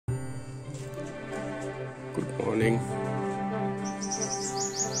morning.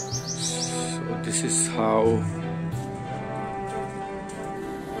 So this is how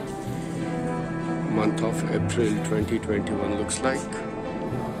month of April 2021 looks like.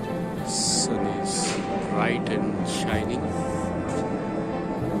 Sun is bright and shining.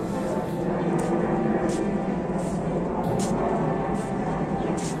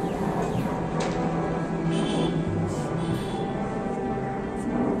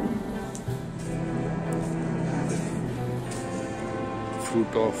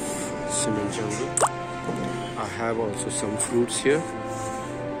 Fruit of cement jungle. I have also some fruits here.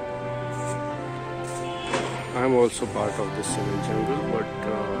 I am also part of the cement jungle, but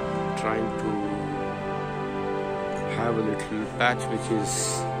trying to have a little patch which is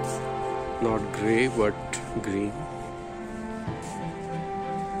not grey but green.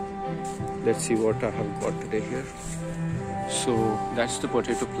 Let's see what I have got today here. So that's the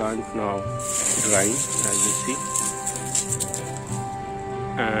potato plant now drying, as you see.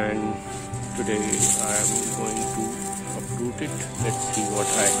 And today I am going to uproot it. Let's see what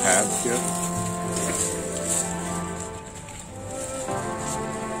I have here.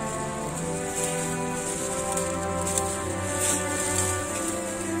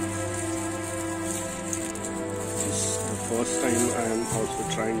 This is the first time I am also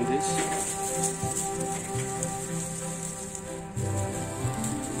trying this.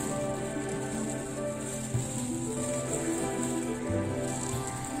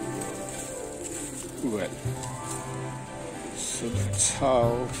 Well, so that's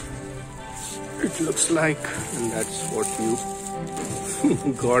how it looks like, and that's what you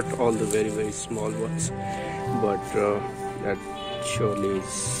got, all the very small ones, but that surely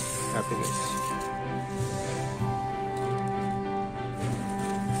is happiness.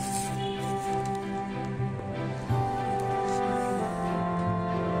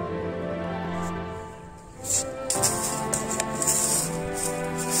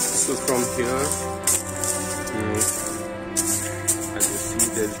 So from here, as you see,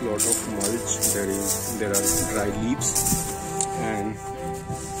 there's a lot of mulch. There are dry leaves, and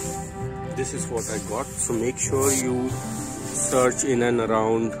this is what I got. So make sure you search in and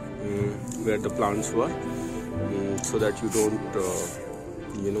around where the plants were, so that you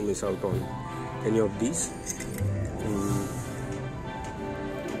don't miss out on any of these.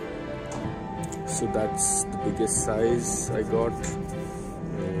 So that's the biggest size I got.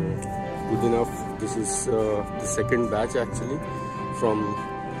 Good enough. This is the second batch actually from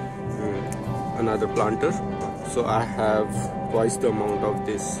another planter. So I have twice the amount of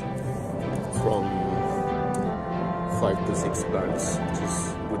this from 5 to 6 plants, which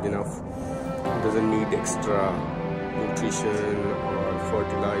is good enough. It doesn't need extra nutrition or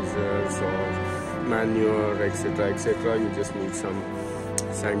fertilizers or manure, etc. You just need some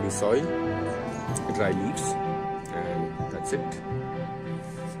sandy soil, dry leaves, and that's it.